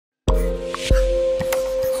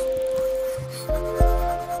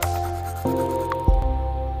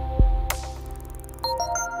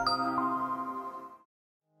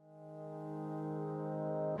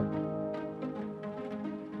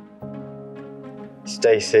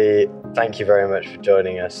Stacey, thank you very much for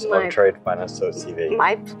joining us on Trade Finance Talk TV.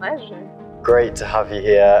 My pleasure. Great to have you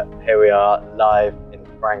here. Here we are live in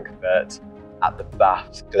Frankfurt at the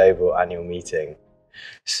BAFT Global Annual Meeting.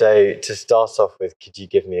 So to start off with, could you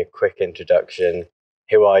give me a quick introduction?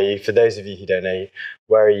 Who are you? For those of you who don't know you,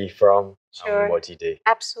 where are you from? Sure. And what do you do?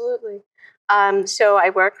 Absolutely. So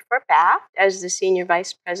I work for BAFT as the Senior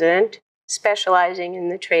Vice President, specializing in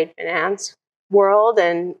the trade finance world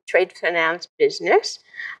and trade finance business.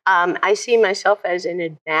 I see myself as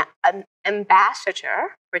an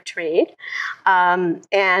ambassador for trade.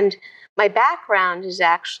 And my background is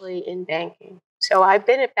actually in banking. So I've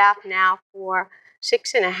been at BAFT now for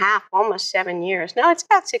 6.5, almost 7 years. No, it's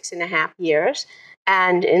about 6.5 years.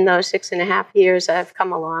 And in those 6.5 years, I've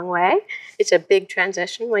come a long way. It's a big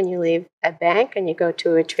transition when you leave a bank and you go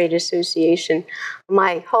to a trade association.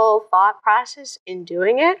 My whole thought process in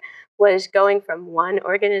doing it was going from one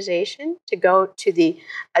organization to go to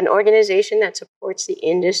an organization that supports the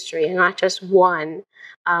industry and not just one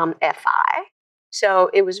FI. So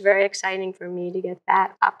it was very exciting for me to get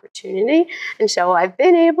that opportunity. And so I've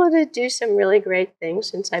been able to do some really great things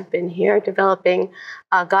since I've been here, developing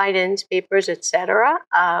guidance, papers, etc.,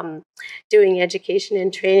 doing education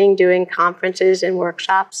and training, doing conferences and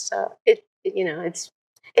workshops. So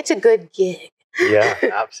it's a good gig. Yeah,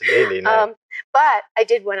 absolutely. No. But I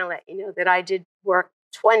did want to let you know that I did work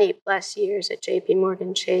 20 plus years at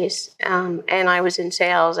JP Chase, and I was in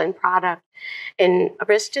sales and product. In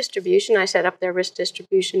risk distribution, I set up their risk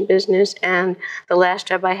distribution business, and the last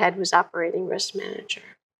job I had was operating risk manager.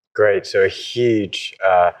 Great. So a huge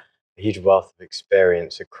wealth of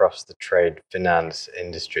experience across the trade finance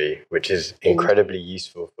industry, which is incredibly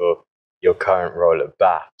useful for your current role at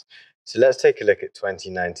BAFT. So let's take a look at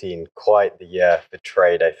 2019, quite the year for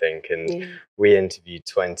trade, I think. And we interviewed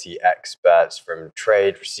 20 experts from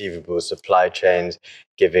trade, receivables, supply chains,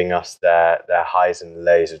 giving us their highs and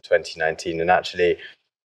lows of 2019. And actually,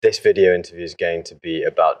 this video interview is going to be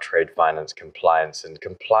about trade finance compliance. And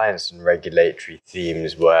compliance and regulatory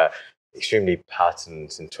themes were extremely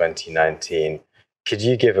pertinent in 2019. Could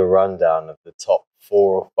you give a rundown of the top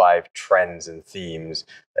 4 or 5 trends and themes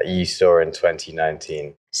that you saw in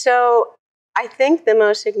 2019? So I think the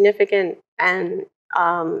most significant and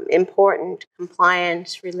important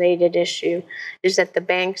compliance-related issue is that the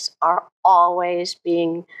banks are always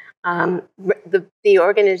being, the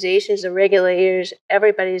organizations, the regulators,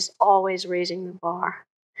 everybody's always raising the bar.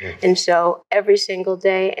 And so every single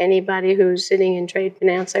day, anybody who's sitting in trade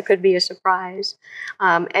finance, that could be a surprise.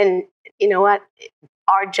 And you know what?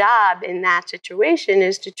 Our job in that situation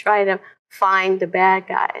is to try to find the bad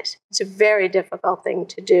guys. It's a very difficult thing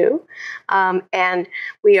to do. And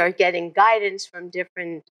we are getting guidance from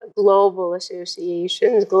different global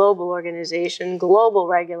associations, global organizations, global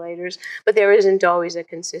regulators, but there isn't always a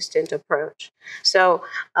consistent approach. So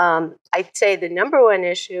I'd say the number one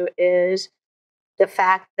issue is the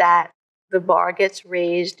fact that the bar gets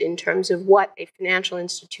raised in terms of what a financial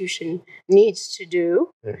institution needs to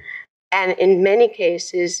do. And in many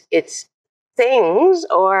cases, it's things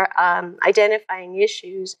or identifying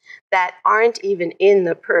issues that aren't even in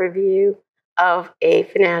the purview of a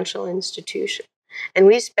financial institution. And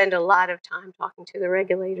we spend a lot of time talking to the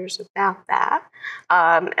regulators about that,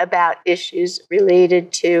 about issues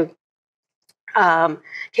related to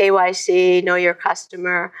KYC, know your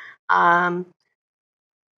customer,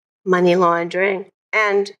 money laundering,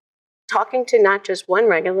 and talking to not just one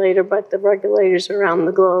regulator, but the regulators around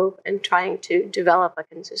the globe and trying to develop a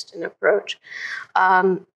consistent approach.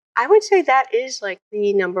 I would say that is like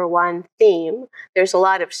the number one theme. There's a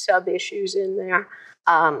lot of sub-issues in there,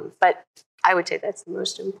 but I would say that's the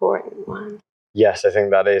most important one. Yes, I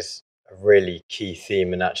think that is a really key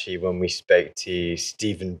theme. And actually, when we spoke to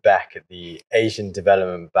Stephen Beck at the Asian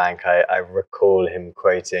Development Bank, I recall him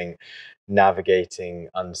quoting, navigating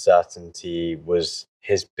uncertainty was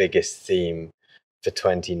his biggest theme for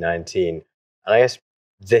 2019. And I guess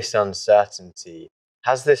this uncertainty,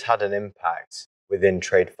 has this had an impact within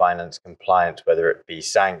trade finance compliance, whether it be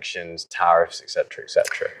sanctions, tariffs, et cetera, et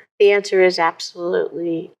cetera? The answer is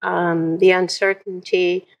absolutely. The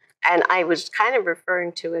uncertainty, and I was kind of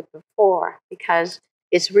referring to it before, because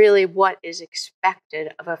it's really what is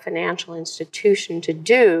expected of a financial institution to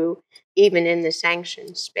do, even in the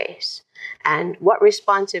sanctions space. And what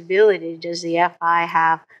responsibility does the FI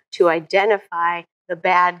have to identify the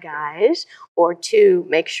bad guys or to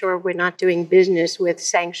make sure we're not doing business with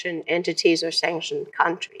sanctioned entities or sanctioned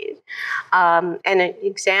countries? And an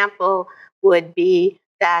example would be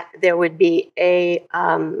that there would be a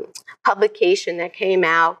publication that came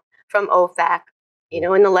out from OFAC,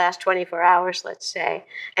 in the last 24 hours, let's say,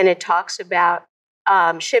 and it talks about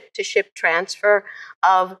ship-to-ship transfer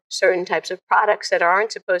of certain types of products that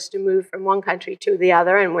aren't supposed to move from one country to the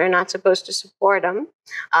other, and we're not supposed to support them.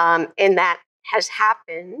 And that has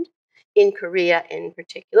happened in Korea in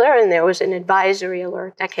particular, and there was an advisory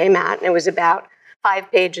alert that came out, and it was about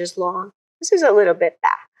 5 pages long. This is a little bit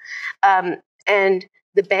back. And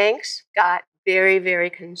the banks got very, very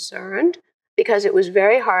concerned because it was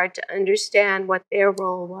very hard to understand what their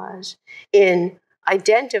role was in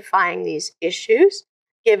identifying these issues,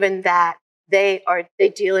 given that they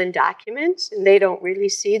deal in documents and they don't really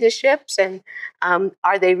see the ships. And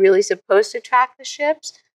are they really supposed to track the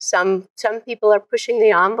ships? Some people are pushing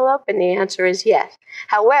the envelope, and the answer is yes.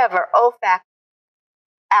 However, OFAC,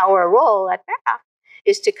 our role at BAFT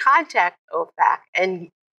is to contact OFAC and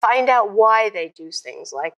find out why they do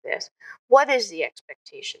things like this. What is the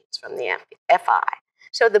expectations from the FI?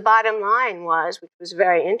 So the bottom line was, which was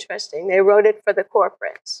very interesting, they wrote it for the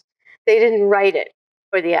corporates. They didn't write it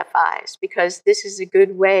for the FIs, because this is a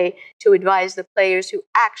good way to advise the players who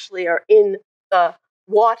actually are in the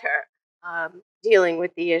water dealing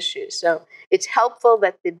with the issues. So it's helpful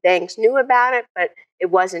that the banks knew about it, but it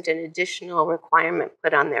wasn't an additional requirement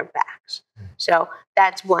put on their backs. So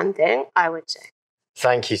that's one thing I would say.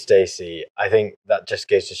 Thank you, Stacey. I think that just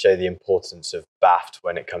goes to show the importance of BAFT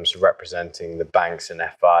when it comes to representing the banks and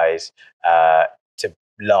FIs to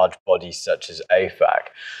large bodies such as OFAC.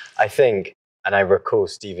 I think, and I recall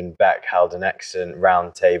Stephen Beck held an excellent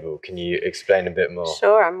round table. Can you explain a bit more?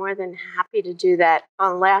 Sure, I'm more than happy to do that.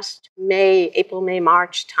 On last April, May,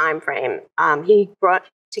 March timeframe, he brought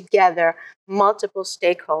together multiple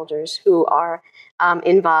stakeholders who are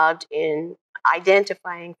involved in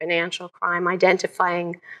identifying financial crime,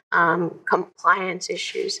 identifying compliance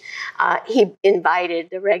issues. He invited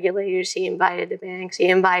the regulators, he invited the banks, he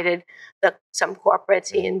invited some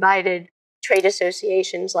corporates, he invited trade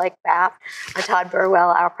associations like BAFT. Todd Burwell,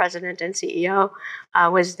 our president and CEO,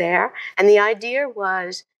 was there. And the idea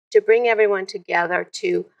was to bring everyone together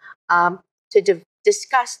to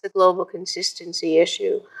discuss the global consistency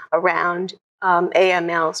issue around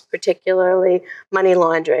AMLs, particularly money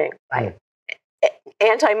laundering, right?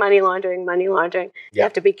 Anti-money laundering, money laundering. Yeah. You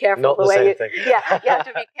have to be careful Not the the way same you, thing. yeah, you have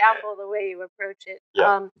to be careful the way you approach it.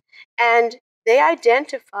 Yeah. And they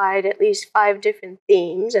identified at least 5 different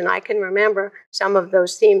themes, and I can remember some of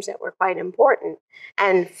those themes that were quite important.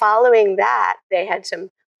 And following that, they had some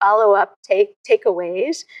follow-up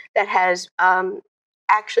takeaways that has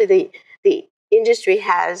actually the industry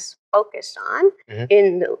has focused on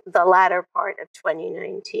in the latter part of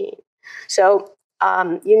 2019. So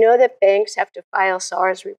you know that banks have to file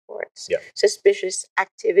SARS reports, suspicious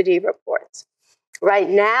activity reports. Right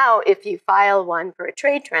now, if you file one for a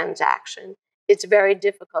trade transaction, it's very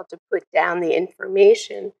difficult to put down the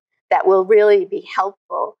information that will really be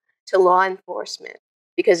helpful to law enforcement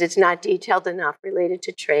because it's not detailed enough related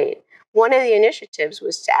to trade. One of the initiatives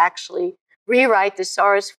was to actually rewrite the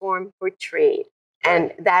SARS form for trade,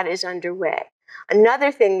 and that is underway.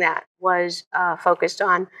 Another thing that was focused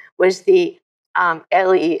on was the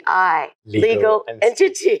LEI, Legal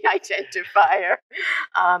Entity Identifier,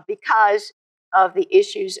 because of the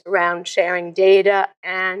issues around sharing data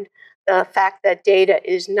and the fact that data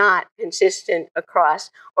is not consistent across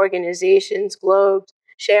organizations, globes,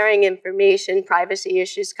 sharing information, privacy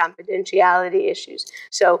issues, confidentiality issues.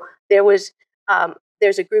 So there's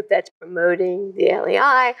a group that's promoting the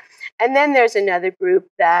LEI, and then there's another group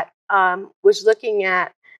that was looking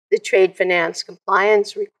at the trade finance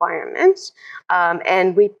compliance requirements,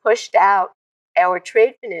 and we pushed out our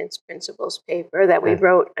trade finance principles paper that we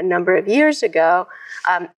wrote a number of years ago.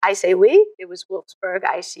 I say we, it was Wolfsburg,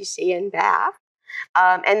 ICC, and BAFT,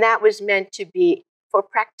 and that was meant to be for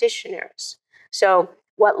practitioners. So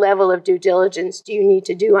what level of due diligence do you need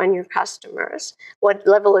to do on your customers? What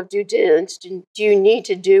level of due diligence do you need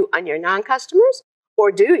to do on your non-customers,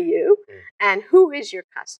 or do you? And who is your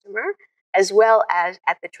customer, as well as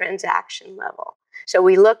at the transaction level? So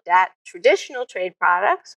we looked at traditional trade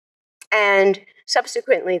products, and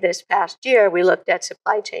subsequently this past year, we looked at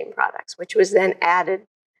supply chain products, which was then added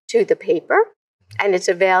to the paper, and it's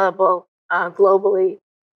available globally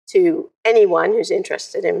to anyone who's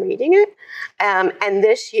interested in reading it. And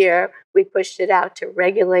this year, we pushed it out to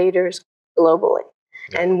regulators globally.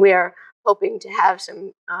 And we're hoping to have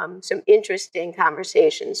some interesting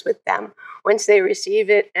conversations with them once they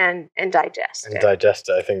receive it and digest it. Digest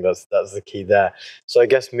it. I think that's the key there. So I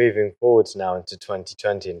guess moving forwards now into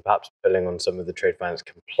 2020 and perhaps pulling on some of the trade finance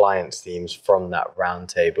compliance themes from that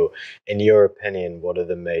roundtable, in your opinion, what are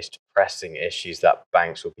the most pressing issues that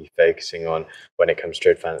banks will be focusing on when it comes to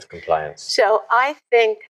trade finance compliance? So I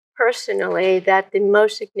think personally that the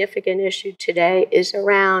most significant issue today is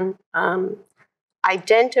around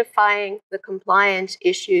identifying the compliance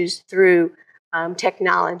issues through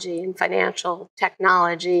technology and financial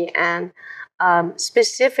technology, and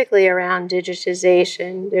specifically around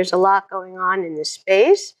digitization. There's a lot going on in this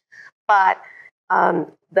space, but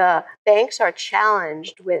the banks are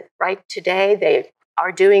challenged with, right today, they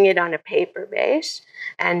are doing it on a paper base.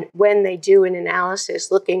 And when they do an analysis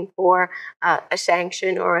looking for a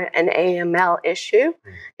sanction or an AML issue,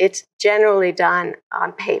 it's generally done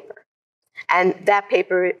on paper. And that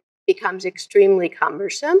paper becomes extremely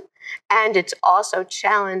cumbersome. And it's also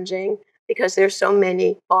challenging because there's so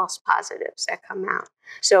many false positives that come out.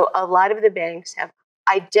 So a lot of the banks have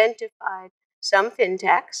identified some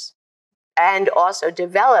fintechs and also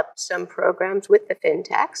developed some programs with the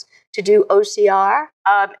fintechs to do OCR,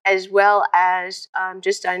 as well as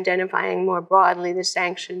just identifying more broadly the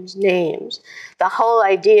sanctions names. The whole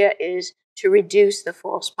idea is to reduce the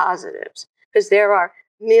false positives, because there are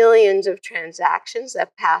millions of transactions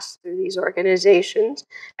that pass through these organizations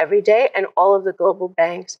every day, and all of the global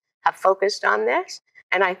banks have focused on this.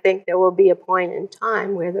 And I think there will be a point in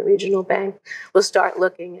time where the regional bank will start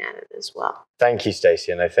looking at it as well. Thank you,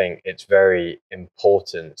 Stacey. And I think it's very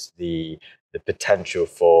important, the potential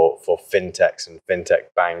for fintechs and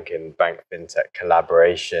fintech bank and bank fintech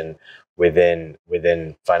collaboration within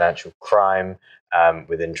financial crime,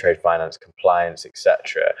 within trade finance compliance,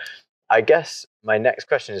 etc. I guess my next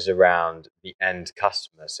question is around the end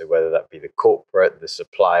customer. So whether that be the corporate, the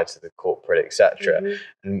supplier to the corporate, etc.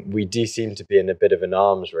 And we do seem to be in a bit of an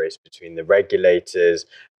arms race between the regulators,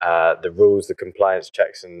 the rules, the compliance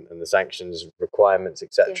checks, and the sanctions requirements,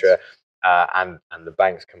 etc. Yes. And the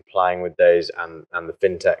banks complying with those, and the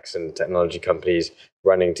fintechs and technology companies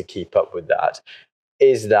running to keep up with that.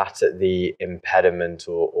 Is that the impediment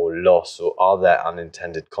or loss, or are there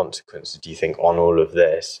unintended consequences, do you think, on all of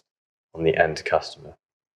this, on the end customer?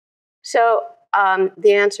 So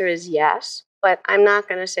the answer is yes, but I'm not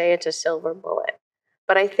going to say it's a silver bullet.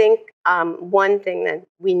 But I think one thing that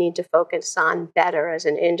we need to focus on better as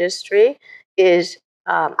an industry is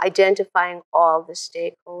identifying all the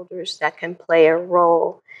stakeholders that can play a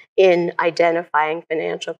role in identifying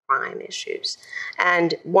financial crime issues.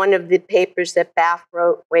 And one of the papers that BAFT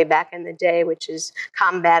wrote way back in the day, which is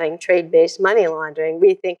Combating Trade-Based Money Laundering,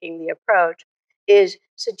 Rethinking the Approach, is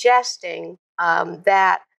suggesting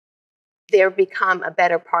that there become a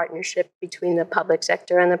better partnership between the public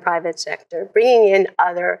sector and the private sector, bringing in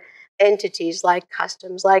other entities like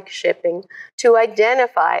customs, like shipping, to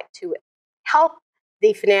identify, to help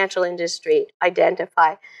the financial industry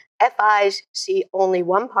identify. FIs see only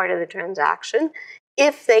one part of the transaction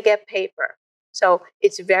if they get paper. So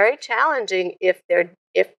it's very challenging if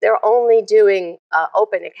they're only doing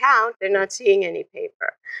open account, they're not seeing any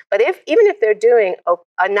paper. But even if they're doing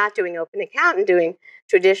not doing open account and doing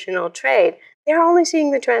traditional trade, they're only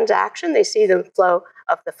seeing the transaction. They see the flow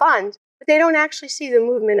of the funds, but they don't actually see the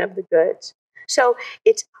movement of the goods. So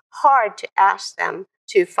it's hard to ask them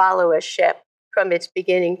to follow a ship from its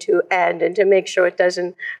beginning to end, and to make sure it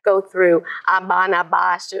doesn't go through Aban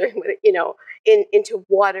Abbas, into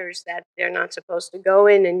waters that they're not supposed to go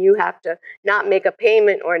in, and you have to not make a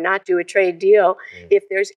payment or not do a trade deal if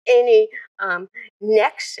there's any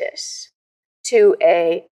nexus to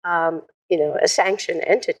a sanctioned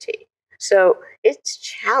entity. So it's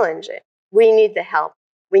challenging. We need the help.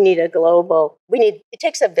 We need it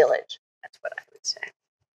takes a village. That's what I would say.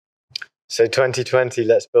 So 2020,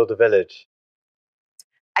 let's build a village.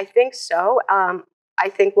 I think so. I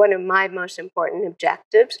think one of my most important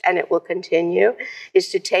objectives, and it will continue, is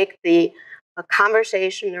to take the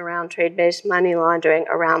conversation around trade-based money laundering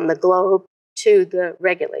around the globe to the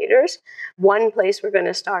regulators. One place we're going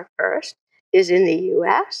to start first is in the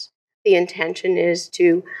U.S. The intention is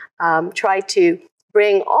to try to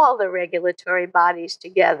bring all the regulatory bodies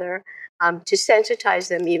together to sensitize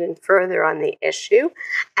them even further on the issue,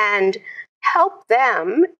 and help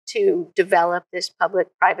them to develop this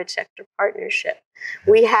public-private sector partnership.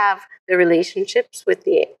 We have the relationships with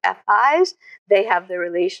the FIs. They have the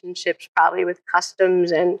relationships probably with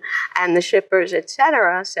customs and the shippers, et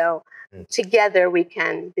cetera. So together we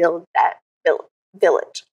can build that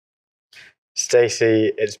village.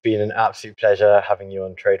 Stacey, it's been an absolute pleasure having you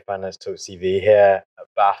on Trade Finance Talks TV here at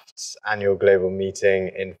BAFT's annual global meeting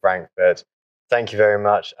in Frankfurt. Thank you very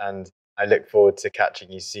much, and I look forward to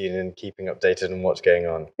catching you soon and keeping updated on what's going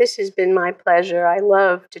on. This has been my pleasure. I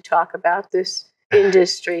love to talk about this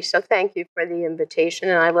industry. So thank you for the invitation,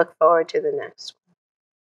 and I look forward to the next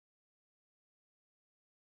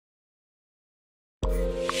one.